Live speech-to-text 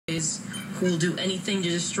who will do anything to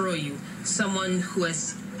destroy you. Someone who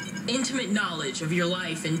has intimate knowledge of your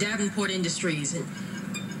life in Davenport Industries and...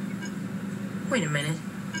 Wait a minute.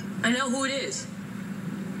 I know who it is.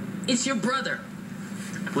 It's your brother.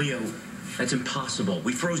 Leo, that's impossible.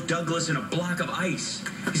 We froze Douglas in a block of ice.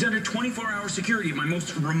 He's under 24-hour security at my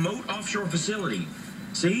most remote offshore facility.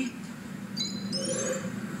 See?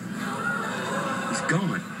 He's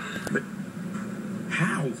gone. But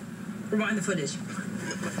how? Rewind the footage.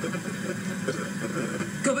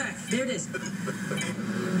 Go back. There it is.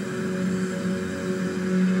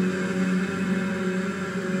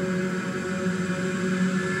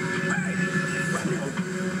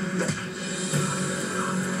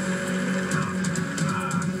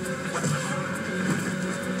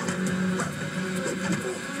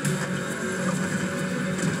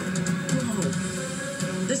 Whoa.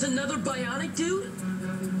 There's another bionic dude?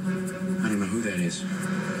 I don't know who that is.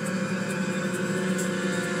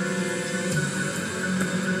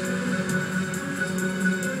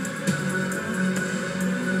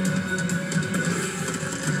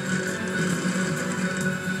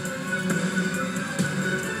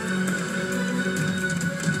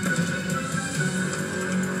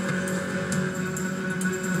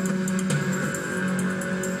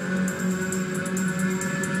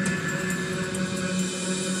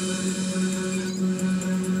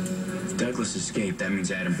 Douglas escaped. That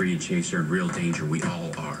means Adam, Bree, and Chase are in real danger. We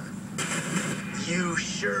all are. You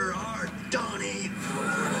sure are, Donnie.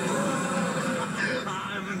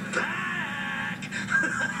 I'm back.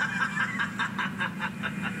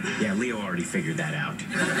 Yeah, Leo already figured that out.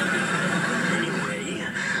 Anyway,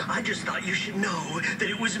 I just thought you should know that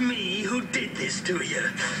it was me who did this to you.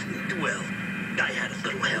 Well, I had a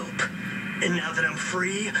little help. And now that I'm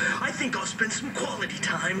free, I think I'll spend some quality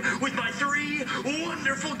time with my 3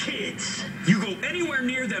 wonderful kids. You go anywhere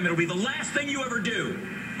near them, it'll be the last thing you ever do.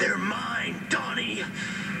 They're mine, Donnie.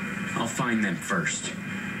 I'll find them first.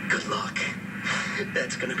 Good luck.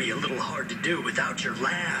 That's gonna be a little hard to do without your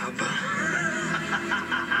lab.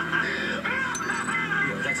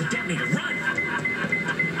 Leo, that's a detonator.